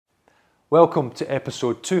Welcome to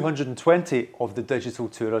episode 220 of the Digital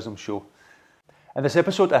Tourism Show. In this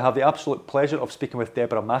episode I have the absolute pleasure of speaking with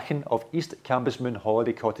Deborah of East Cambusmoon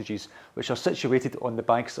Holiday Cottages, which are situated on the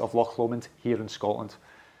banks of Loch Lomond here in Scotland.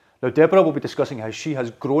 Now Deborah will be discussing how she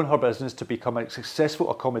has grown her business to become a successful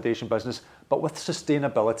accommodation business, but with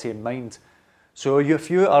sustainability in mind. So if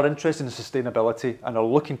you are interested in sustainability and are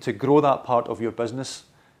looking to grow that part of your business,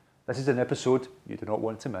 this is an episode you do not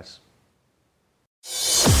want to miss.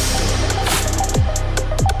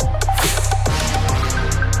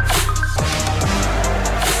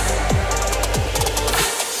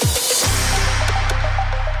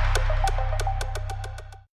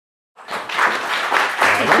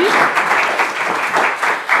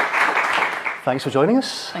 Thanks for joining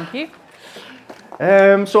us. Thank you.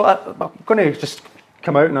 So I'm going to just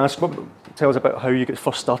come out and tell us about how you got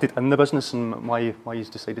first started in the business and why you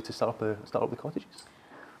decided to start up the cottages.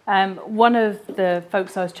 One of the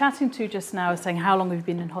folks I was chatting to just now was saying how long have you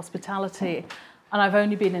been in hospitality, and I've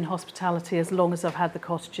only been in hospitality as long as I've had the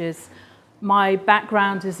cottages. My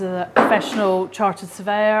background is a professional Chartered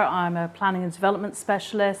Surveyor. I'm a planning and development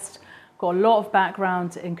specialist, got a lot of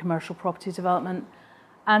background in commercial property development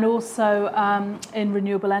and also in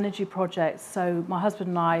renewable energy projects. So my husband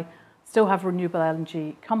and I still have a renewable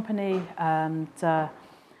energy company, and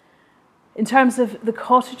in terms of the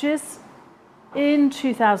cottages, in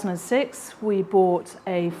 2006 we bought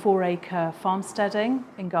a 4-acre farmsteading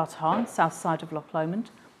in Gartocharn, south side of Loch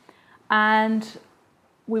Lomond, and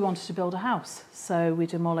we wanted to build a house. So we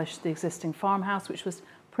demolished the existing farmhouse, which was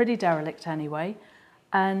pretty derelict anyway,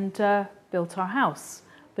 and built our house.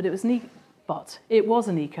 But it was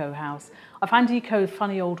an eco house. I find eco a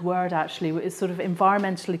funny old word actually. It's sort of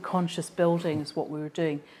environmentally conscious building is what we were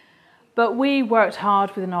doing. But we worked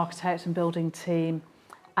hard with an architect and building team,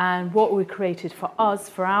 and what we created for us,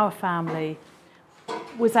 for our family,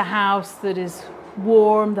 was a house that is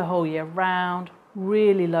warm the whole year round,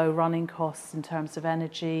 really low running costs in terms of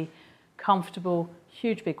energy, comfortable,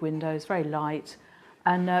 huge big windows, very light,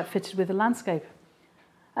 and fitted with a landscape.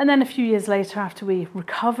 And then a few years later, after we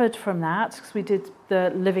recovered from that, because we did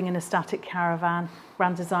the living in a static caravan,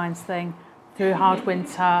 Grand Designs thing, through a hard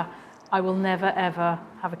winter, I will never, ever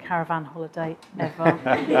have a caravan holiday, ever,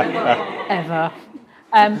 ever.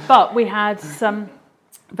 But we had some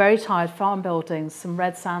very tired farm buildings, some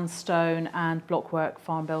red sandstone and blockwork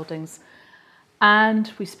farm buildings. And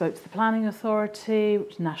we spoke to the planning authority,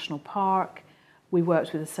 which is National Park. We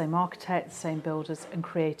worked with the same architects, same builders, and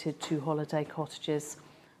created 2 holiday cottages.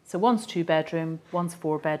 So one's 2-bedroom, one's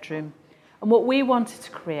 4-bedroom. And what we wanted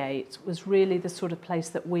to create was really the sort of place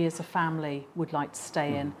that we as a family would like to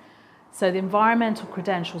stay in. So the environmental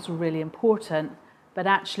credentials were really important, but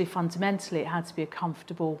actually fundamentally it had to be a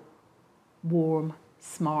comfortable, warm,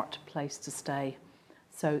 smart place to stay.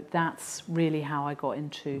 So that's really how I got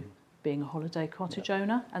into being a holiday cottage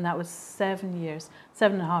owner, and that was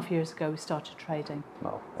 7.5 years ago we started trading.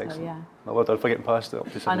 Wow, excellent. So, yeah. Well done for getting past it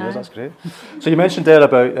up to 7 years, that's great. So you mentioned there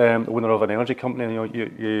about the owner of an energy company, and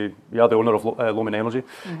you are the owner of Lomond Energy,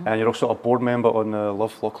 and you're also a board member on the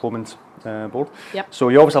Loch Lomond board. Yep. So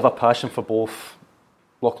you always have a passion for both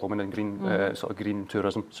Loch Lomond and green, sort of green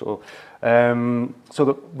tourism. So,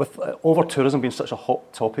 with over tourism being such a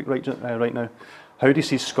hot topic right now, how do you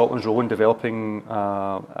see Scotland's role in developing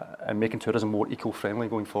and making tourism more eco-friendly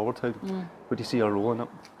going forward? What do you see our role in it?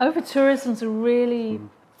 Over-tourism is a really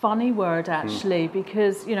funny word actually,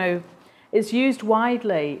 because it's used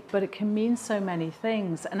widely, but it can mean so many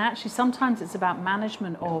things. And actually sometimes it's about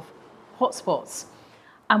management of hotspots.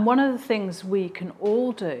 And one of the things we can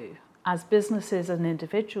all do as businesses and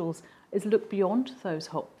individuals is look beyond those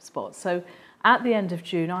hotspots. So at the end of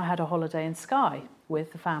June, I had a holiday in Skye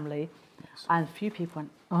with the family. And a few people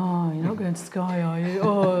went, "Oh, you're not going to Skye, are you?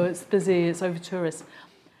 Oh, it's busy, it's over tourist."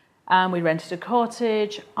 And we rented a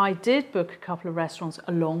cottage. I did book a couple of restaurants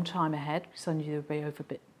a long time ahead because I knew they would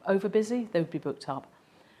be over busy, they would be booked up.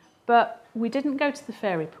 But we didn't go to the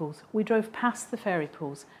fairy pools. We drove past the fairy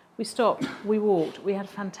pools. We stopped, we walked, we had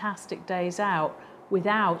fantastic days out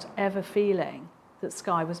without ever feeling that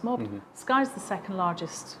Skye was mobbed. Skye's the second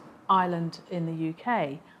largest island in the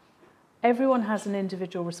UK. Everyone has an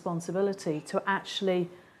individual responsibility to actually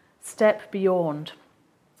step beyond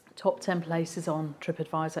top 10 places on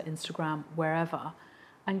TripAdvisor, Instagram, wherever,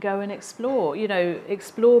 and go and explore,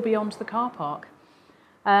 explore beyond the car park.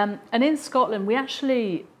 And in Scotland, we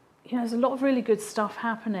actually, there's a lot of really good stuff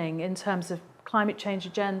happening in terms of climate change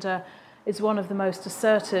agenda. It's one of the most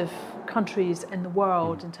assertive countries in the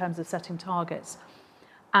world in terms of setting targets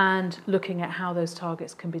and looking at how those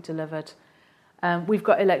targets can be delivered. We've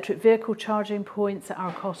got electric vehicle charging points at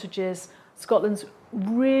our cottages. Scotland's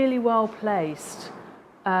really well placed,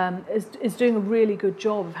 is doing a really good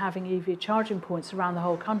job of having EV charging points around the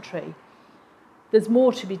whole country. There's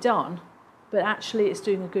more to be done, but actually it's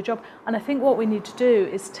doing a good job. And I think what we need to do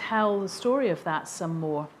is tell the story of that some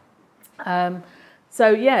more.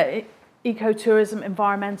 Ecotourism,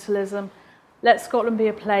 environmentalism. Let Scotland be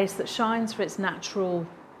a place that shines for its natural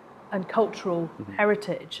and cultural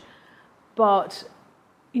heritage. But,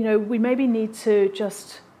 we maybe need to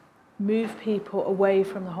just move people away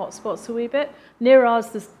from the hotspots a wee bit. Near us,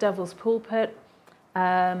 there's Devil's Pulpit.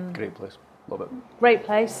 Great place. Love it. Great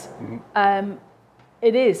place.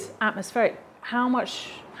 It is atmospheric. How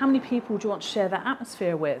many people do you want to share that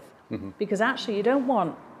atmosphere with? Because actually you don't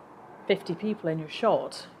want 50 people in your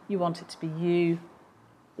shot. You want it to be you,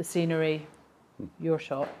 the scenery, your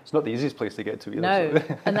shot. It's not the easiest place to get to either. No,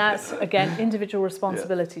 So. and that's, again, individual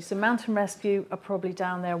responsibility. So mountain rescue are probably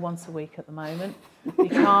down there once a week at the moment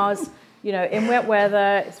because, in wet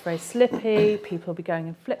weather, it's very slippy, people will be going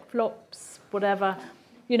in flip-flops, whatever.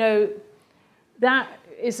 That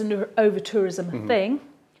is an over-tourism thing,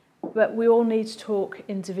 but we all need to talk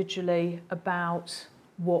individually about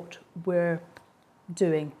what we're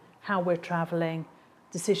doing, how we're travelling,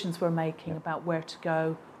 decisions we're making about where to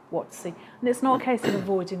go, what to see. And it's not a case of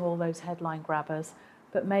avoiding all those headline grabbers,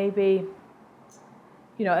 but maybe,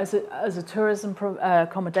 as a tourism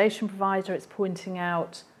accommodation provider, it's pointing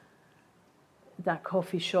out that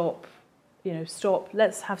coffee shop, stop,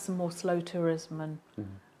 let's have some more slow tourism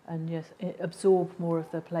and yes, absorb more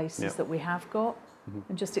of the places that we have got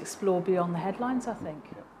and just explore beyond the headlines, I think.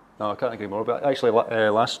 Yeah. No, I can't agree more. But actually,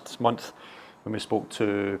 last month when we spoke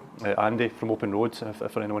to Andy from Open Road,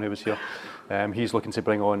 for anyone who was here, he's looking to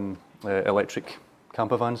bring on electric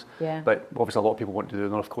camper vans. Yeah. But obviously a lot of people want to do the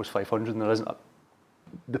North Coast 500 and there isn't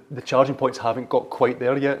the charging points haven't got quite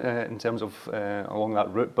there yet in terms of along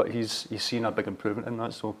that route, but he's seen a big improvement in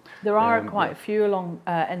that. So there are quite a few along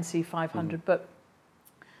NC 500, but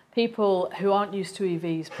people who aren't used to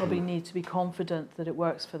EVs probably need to be confident that it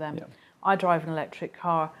works for them. Yeah. I drive an electric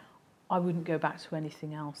car. I wouldn't go back to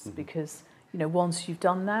anything else because, once you've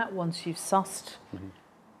done that, once you've sussed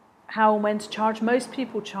how and when to charge, most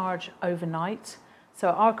people charge overnight. So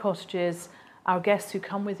our cottages, our guests who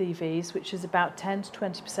come with EVs, which is about 10 to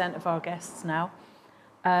 20% of our guests now,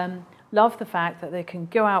 love the fact that they can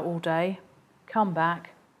go out all day, come back,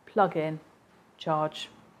 plug in, charge,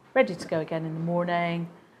 ready to go again in the morning.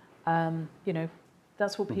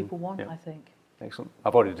 That's what people want, I think. Excellent.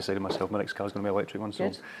 I've already decided myself my next car is going to be an electric one, so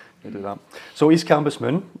Good. we'll do that. So East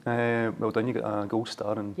Cambusmoon, well done, you got a gold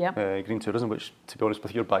star in green tourism, which, to be honest,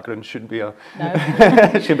 with your background, shouldn't be a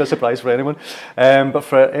shouldn't be a surprise for anyone. But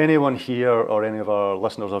for anyone here or any of our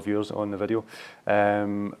listeners or viewers on the video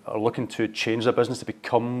are looking to change their business to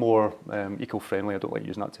become more eco-friendly, I don't like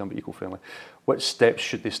using that term, but eco-friendly, what steps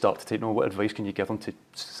should they start to take? What advice can you give them to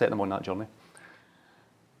set them on that journey?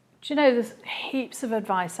 Do you know, there's heaps of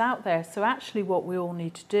advice out there. So actually what we all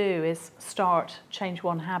need to do is change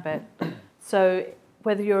one habit. So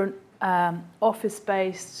whether you're an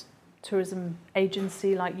office-based tourism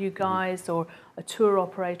agency like you guys or a tour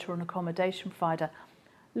operator or an accommodation provider,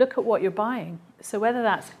 look at what you're buying. So whether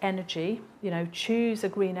that's energy, choose a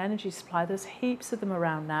green energy supply. There's heaps of them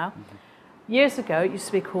around now. Years ago, it used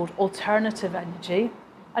to be called alternative energy,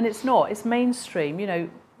 and it's not. It's mainstream.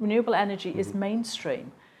 Renewable energy is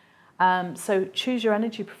mainstream. So choose your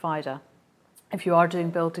energy provider. If you are doing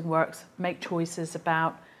building works, make choices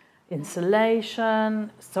about insulation,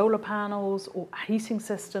 solar panels, or heating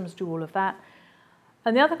systems, do all of that.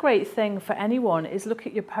 And the other great thing for anyone is look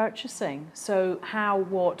at your purchasing. So how,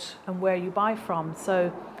 what, and where you buy from.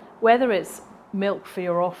 So whether it's milk for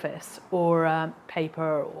your office or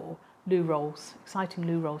paper or loo rolls, exciting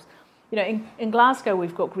loo rolls. In Glasgow,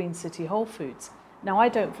 we've got Green City Whole Foods. Now, I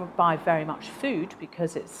don't buy very much food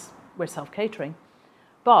because we're self-catering,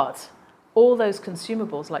 but all those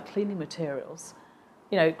consumables like cleaning materials,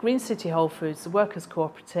 Green City Whole Foods, the Workers'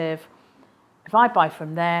 Cooperative, if I buy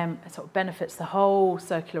from them, it sort of benefits the whole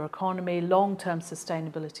circular economy, long-term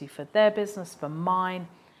sustainability for their business, for mine,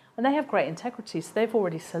 and they have great integrity, so they've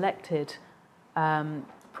already selected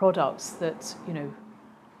products that,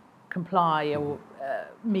 comply or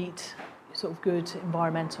meet sort of good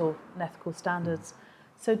environmental and ethical standards.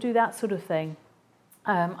 So do that sort of thing.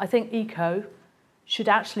 I think eco should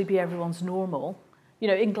actually be everyone's normal.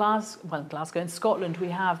 In Glasgow, in Scotland, we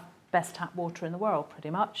have best tap water in the world, pretty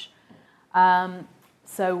much.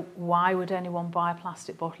 So why would anyone buy a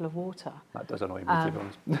plastic bottle of water? That does annoy me, to be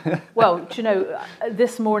honest. Well,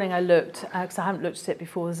 this morning I looked, because I haven't looked at it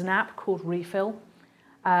before, there's an app called Refill,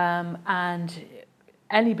 and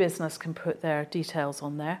any business can put their details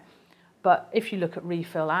on there. But if you look at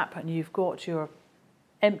Refill app and you've got your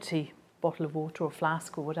empty bottle of water or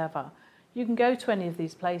flask or whatever, you can go to any of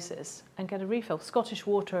these places and get a refill. Scottish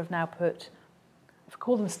Water have now put, if I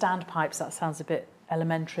call them standpipes, that sounds a bit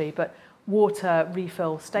elementary, but water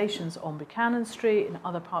refill stations on Buchanan Street and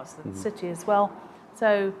other parts of the city as well.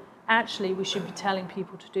 So actually we should be telling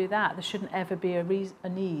people to do that. There shouldn't ever be a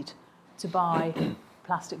need to buy a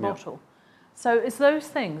plastic bottle. So it's those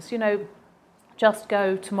things, just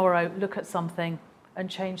go tomorrow, look at something and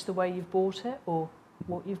change the way you've bought it or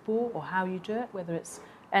what you've bought or how you do it, whether it's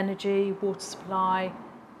energy, water supply,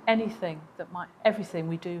 everything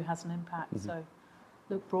we do has an impact. So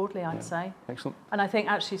look broadly, I'd say. Excellent. And I think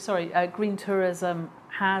actually, Green Tourism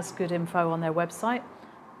has good info on their website,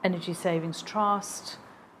 Energy Savings Trust,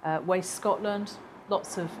 Waste Scotland,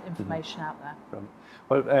 lots of information out there. Brilliant.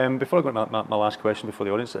 Well, before I go to my last question before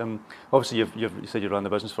the audience, obviously you said you ran the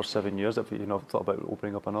business for 7 years. Have you thought about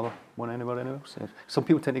opening up another one anywhere else? Some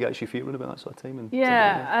people tend to get itchy feet around about that sort of time.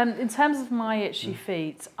 In terms of my itchy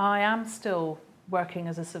feet, I am still working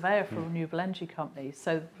as a surveyor for a renewable energy company.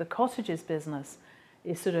 So the cottages business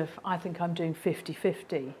is sort of, I think I'm doing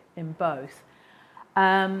 50-50 in both.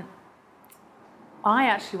 I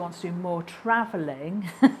actually want to do more travelling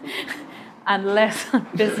and less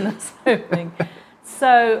business opening.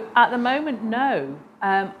 So at the moment, no.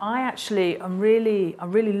 I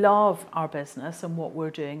really love our business and what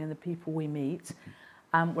we're doing and the people we meet.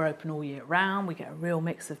 We're open all year round. We get a real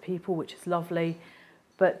mix of people, which is lovely.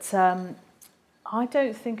 But I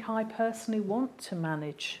don't think I personally want to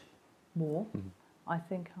manage more. I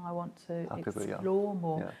think I want to explore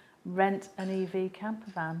more, rent an EV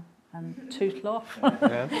camper van and tootle off.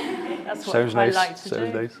 That's what I like to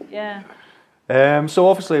do. Nice. Yeah. So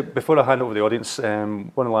obviously, before I hand over to the audience,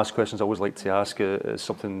 one of the last questions I always like to ask is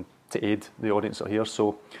something to aid the audience that are here.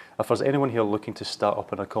 So if there's anyone here looking to start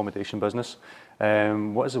up an accommodation business,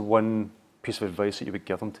 what is the one piece of advice that you would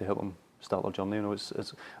give them to help them start their journey?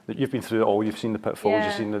 You've been through it all, you've seen the pitfalls,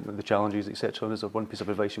 you've seen the challenges, etc. Is there one piece of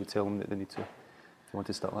advice you would tell them that they need to want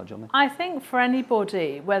to start that journey? I think for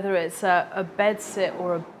anybody, whether it's a bedsit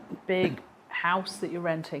or a big house that you're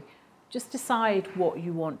renting, just decide what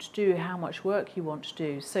you want to do, how much work you want to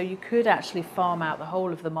do. So you could actually farm out the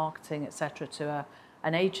whole of the marketing, etc., to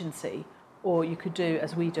an agency, or you could do,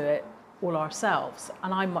 as we do it, all ourselves.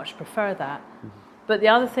 And I much prefer that. But the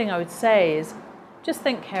other thing I would say is just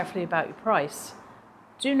think carefully about your price.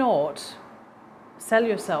 Do not sell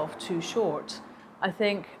yourself too short. I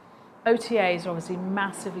think OTAs are obviously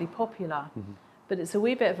massively popular, but it's a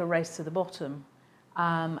wee bit of a race to the bottom.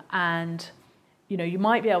 And you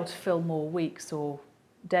might be able to fill more weeks or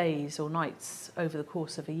days or nights over the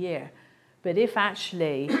course of a year. But if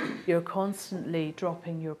actually you're constantly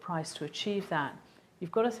dropping your price to achieve that,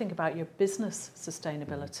 you've got to think about your business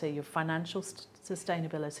sustainability, your financial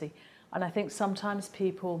sustainability. And I think sometimes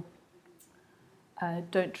people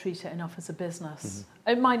don't treat it enough as a business.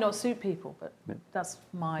 It might not suit people, but that's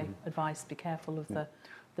my advice. Be careful of the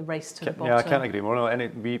race to the bottom. Yeah, I can't agree more.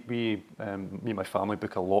 Me and my family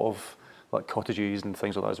book a lot of like cottages and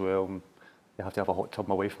things like that as well. And you have to have a hot tub.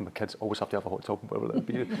 My wife and my kids always have to have a hot tub, whatever that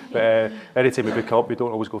be. But anytime we book up, we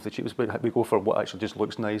don't always go for the cheapest, but we go for what actually just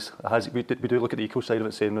looks nice. We do look at the eco side of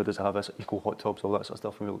it, saying, does it have this eco hot tubs, all that sort of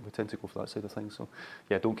stuff, and we tend to go for that side of things. So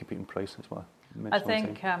yeah, don't compete in price. That's what I mentioned. I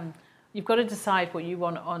think you've got to decide what you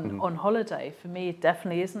want on holiday. For me, it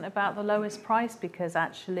definitely isn't about the lowest price, because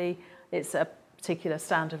actually it's a particular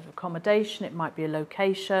standard of accommodation. It might be a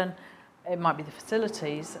location, it might be the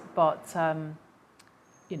facilities, but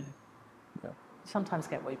sometimes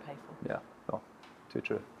get what you pay for. Yeah, too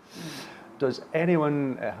true. Does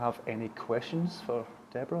anyone have any questions for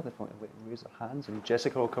Deborah? They want to raise their hands, and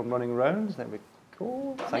Jessica will come running round. There we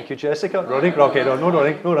go. Thank you, Jessica. Running? Okay,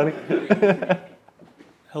 no running.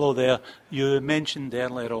 Hello there. You mentioned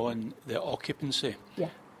earlier on the occupancy. Yeah.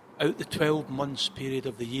 Out the 12 months period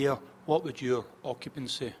of the year, what would your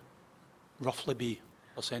occupancy roughly be,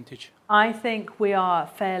 percentage? I think we are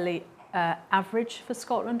fairly average for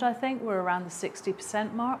Scotland. I think we're around the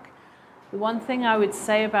 60% mark. The one thing I would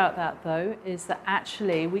say about that, though, is that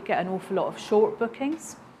actually we get an awful lot of short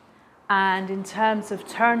bookings, and in terms of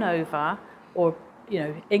turnover or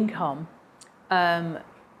income,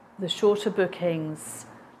 the shorter bookings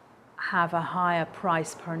have a higher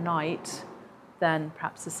price per night than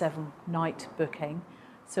perhaps a 7-night booking.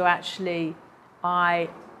 So actually, I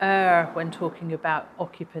err when talking about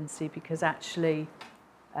occupancy, because actually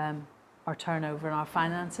our turnover and our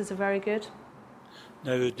finances are very good.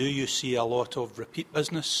 Now, do you see a lot of repeat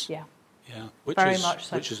business? Yeah. Yeah, very much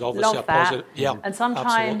so. Which is obviously Love a positive. That. Yeah, and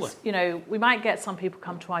sometimes, absolutely. we might get some people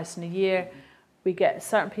come twice in a year, we get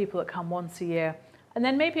certain people that come once a year, and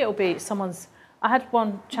then maybe it'll be someone's. I had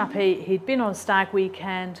one chap, he'd been on a stag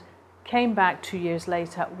weekend, came back 2 years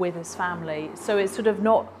later with his family. So it's sort of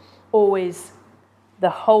not always the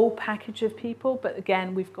whole package of people, but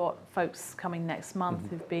again, we've got folks coming next month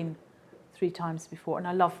who've been 3 times before, and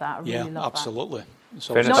I love that. I really love absolutely.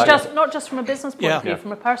 that. Not just from a business point of view,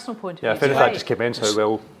 from a personal point of view. Yeah, if that just commends how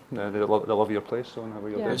well they love your place. So how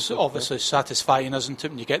well It's obviously satisfying, isn't it,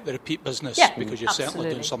 when you get the repeat business, because you're certainly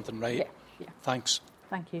doing something right. Yeah. Thanks.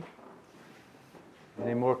 Thank you.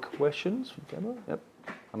 Any more questions from Deborah? Yep.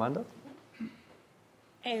 Amanda?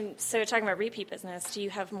 So talking about repeat business, do you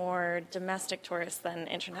have more domestic tourists than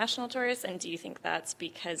international tourists? And do you think that's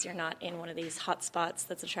because you're not in one of these hot spots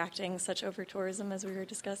that's attracting such over-tourism as we were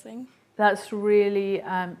discussing? That's really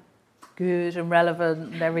good and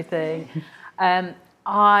relevant and everything.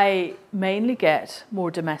 I mainly get more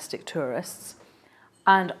domestic tourists,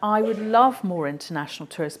 and I would love more international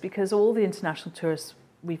tourists, because all the international tourists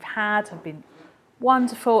we've had have been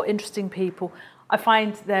wonderful, interesting people. I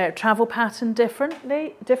find their travel pattern different.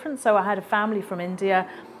 So I had a family from India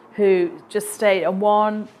who just stayed, and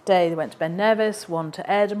one day they went to Ben Nevis, one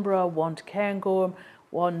to Edinburgh, one to Cairngorm,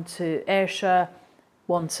 one to Ayrshire,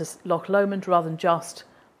 one to Loch Lomond, rather than just,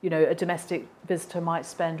 a domestic visitor might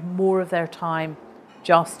spend more of their time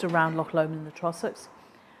just around Loch Lomond and the Trossachs.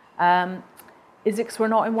 Is it because we're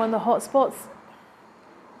not in one of the hotspots?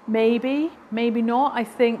 Maybe, maybe not. I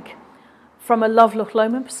think from a Love Loch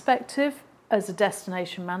Lomond perspective, as a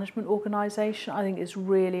destination management organisation, I think it's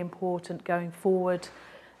really important going forward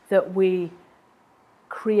that we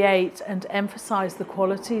create and emphasise the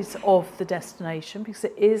qualities of the destination, because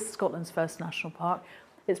it is Scotland's first national park.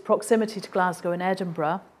 Its proximity to Glasgow and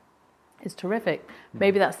Edinburgh is terrific.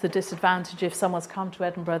 Maybe that's the disadvantage if someone's come to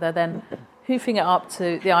Edinburgh, they're then hoofing it up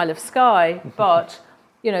to the Isle of Skye. But,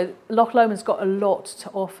 Loch Lomond's got a lot to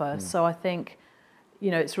offer. So I think,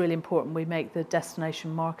 it's really important we make the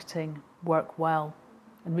destination marketing work well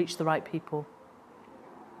and reach the right people.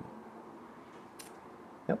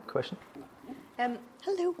 Yep, question.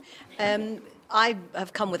 Hello. I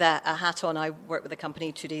have come with a hat on. I work with a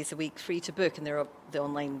company 2 days a week, free to book, and they're the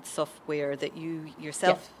online software that you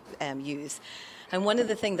yourself use. And one of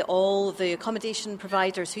the things that all the accommodation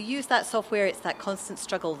providers who use that software, it's that constant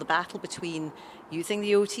struggle, the battle between using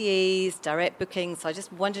the OTAs, direct bookings. So I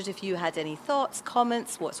just wondered if you had any thoughts,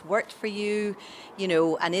 comments, what's worked for you,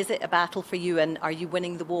 and is it a battle for you, and are you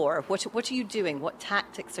winning the war? What are you doing? What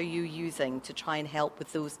tactics are you using to try and help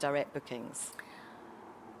with those direct bookings?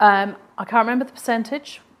 I can't remember the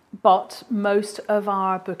percentage, but most of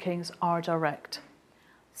our bookings are direct.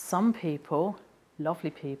 Some people, lovely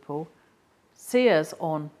people, see us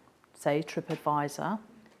on, say, TripAdvisor,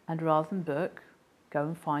 and rather than book, go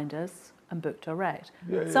and find us and book direct.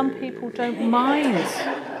 Some people don't mind.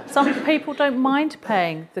 Some people don't mind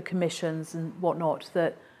paying the commissions and whatnot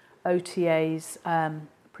that OTAs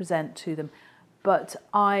present to them. But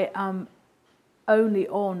I am only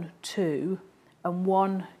on 2, and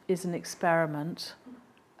one is an experiment.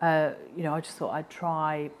 I just thought I'd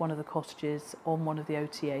try one of the cottages on one of the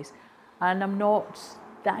OTAs, and I'm not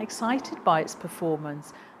that excited by its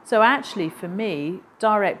performance. So actually for me,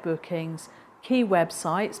 direct bookings, key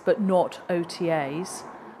websites, but not OTAs,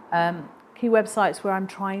 key websites where I'm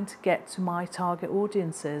trying to get to my target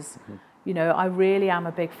audiences. I really am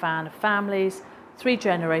a big fan of families, 3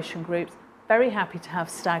 generation groups, very happy to have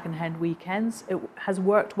stag and hen weekends. It has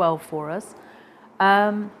worked well for us.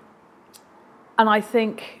 And I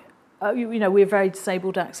think, we're very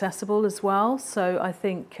disabled accessible as well. So I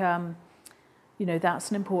think, that's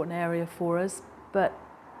an important area for us. But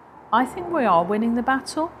I think we are winning the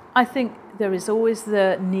battle. I think there is always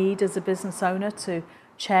the need as a business owner to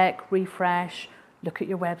check, refresh, look at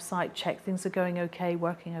your website, check things are going okay,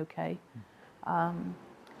 working okay.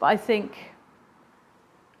 But I think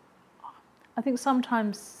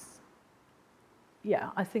sometimes,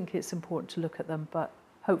 I think it's important to look at them, but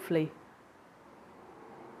hopefully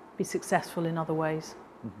be successful in other ways.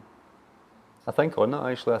 I think on that,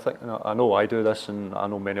 actually, I know I do this, and I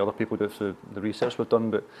know many other people do it through the research we've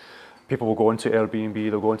done, but people will go into Airbnb,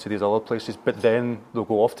 they'll go into these other places, but then they'll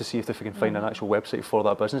go off to see if they can find an actual website for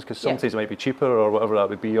that business, because sometimes it might be cheaper or whatever that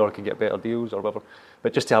would be, or can get better deals or whatever,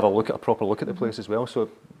 but just to have a proper look at the place as well. So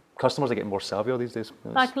customers are getting more savvier these days.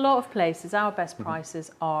 Like a lot of places, our best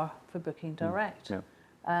prices are for booking direct,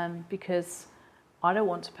 because I don't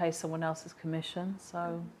want to pay someone else's commission.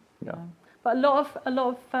 So, but a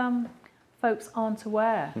lot of folks aren't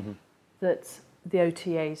aware that the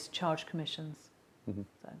OTAs charge commissions. So,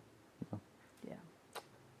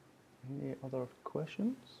 Any other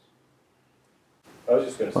questions? I was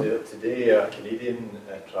just going to say that today a Canadian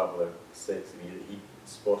traveller said to me that he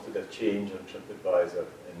spotted a change on TripAdvisor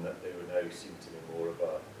in that they would now seem to be more of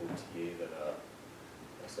a OTA than a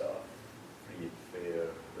sort of free and fair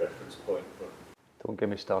reference point for. Don't get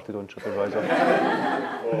me started on TripAdvisor.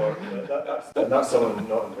 That's someone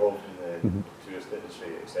not involved in the tourist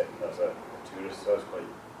industry except as a tourist, so I was quite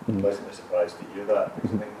pleasantly surprised to hear that,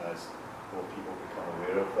 because I think as more people become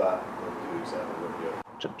aware of that, they'll do exactly what you're.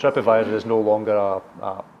 TripAdvisor is no longer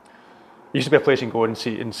it used to be a place you can go and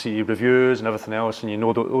see reviews and everything else, and you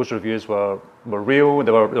know those reviews were real,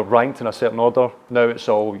 they were ranked in a certain order. Now it's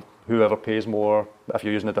all whoever pays more. If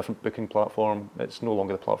you're using a different booking platform, it's no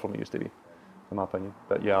longer the platform it used to be, in my opinion.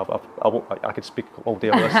 But yeah, I could speak all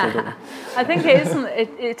day on this. So don't. I think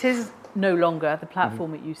it is no longer the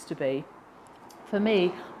platform it used to be. For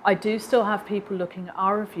me, I do still have people looking at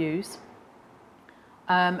our reviews,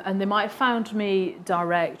 and they might have found me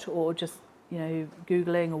direct or just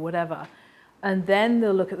Googling or whatever, and then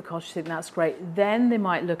they'll look at the cottage, think that's great. Then they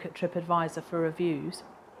might look at TripAdvisor for reviews.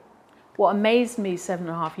 What amazed me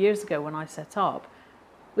 7.5 years ago when I set up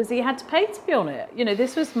was that you had to pay to be on it.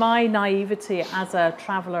 This was my naivety as a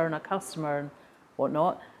traveller and a customer and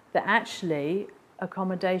whatnot, that actually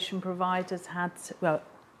accommodation providers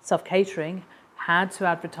self-catering had to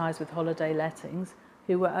advertise with holiday lettings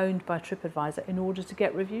who were owned by TripAdvisor in order to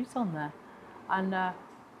get reviews on there. And,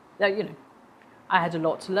 I had a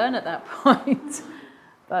lot to learn at that point.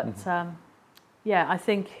 But, I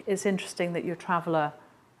think it's interesting that your traveller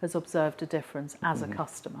has observed a difference as a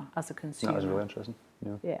customer, as a consumer. That is really interesting.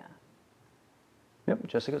 Yeah. Yep,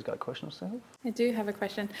 Jessica's got a question herself. I do have a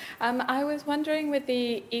question. I was wondering with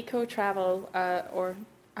the eco-travel or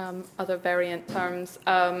other variant terms,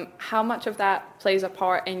 how much of that plays a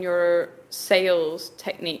part in your sales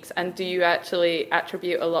techniques, and do you actually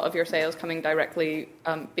attribute a lot of your sales coming directly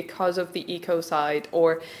because of the eco side,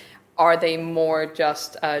 or are they more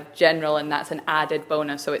just general and that's an added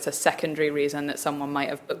bonus, so it's a secondary reason that someone might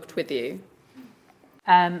have booked with you?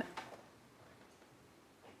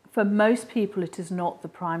 For most people, it is not the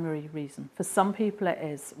primary reason. For some people, it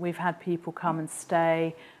is. We've had people come and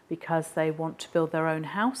stay because they want to build their own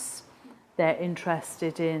house. They're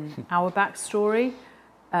interested in our backstory.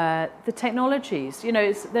 The technologies,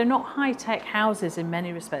 they're not high-tech houses in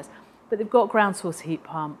many respects, but they've got ground source heat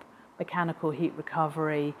pump, mechanical heat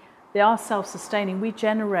recovery. They are self-sustaining. We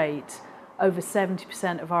generate over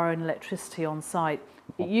 70% of our own electricity on site.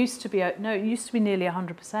 It used to be nearly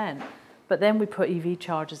 100%. But then we put EV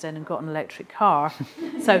chargers in and got an electric car.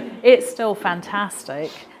 So it's still fantastic,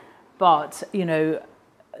 but,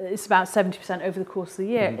 it's about 70% over the course of the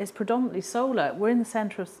year. It's predominantly solar. We're in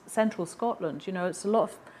the central Scotland. It's a lot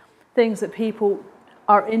of things that people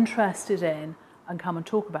are interested in and come and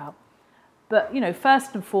talk about. But,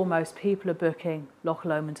 first and foremost, people are booking Loch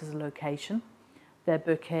Lomond as a location. They're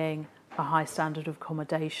booking a high standard of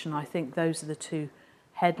accommodation. I think those are the two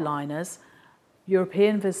headliners.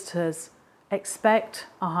 European visitors expect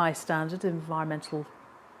a high standard environmental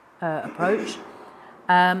approach.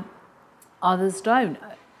 Others don't.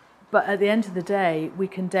 But at the end of the day, we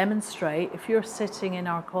can demonstrate, if you're sitting in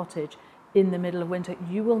our cottage in the middle of winter,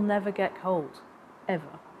 you will never get cold,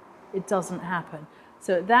 ever. It doesn't happen.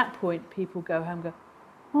 So at that point, people go home and go,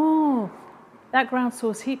 oh, that ground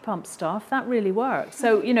source heat pump stuff, that really works.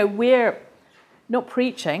 So, we're not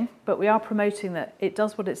preaching, but we are promoting that it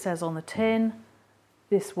does what it says on the tin.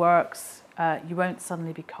 This works. You won't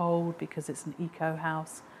suddenly be cold because it's an eco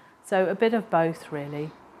house. So a bit of both,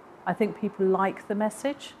 really. I think people like the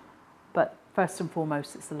message, but first and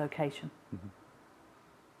foremost, it's the location.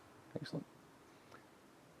 Excellent.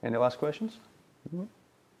 Any last questions?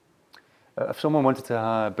 If someone wanted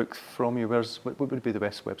to book from you, what would be the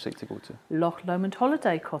best website to go to?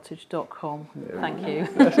 LochLomondHolidayCottage.com. Thank you.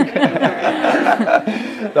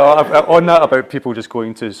 No, on that about people just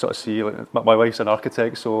going to sort of see, my wife's an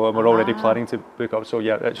architect, so we're already planning to book up. So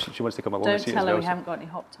yeah, she wants to come along and see it as well. Don't tell her we haven't got any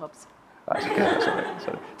hot tubs. That's okay, that's all right.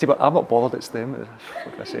 Sorry. See, but I'm not bothered, it's them. What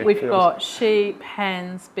can I say? We've got sheep,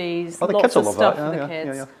 hens, bees, lots of stuff for the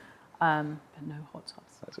kids. But no hot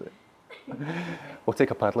tubs. That's it. We'll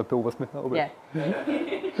take a paddling pool with me. That'll be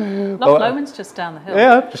Loch Lomond's just down the hill.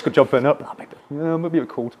 Yeah, just go jumping up. Maybe a bit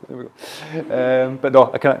cold. There we go. But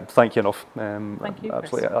no, I can't thank you enough. Thank you,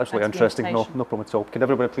 absolutely interesting. No problem at all. Can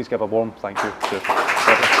everybody please give a warm thank you to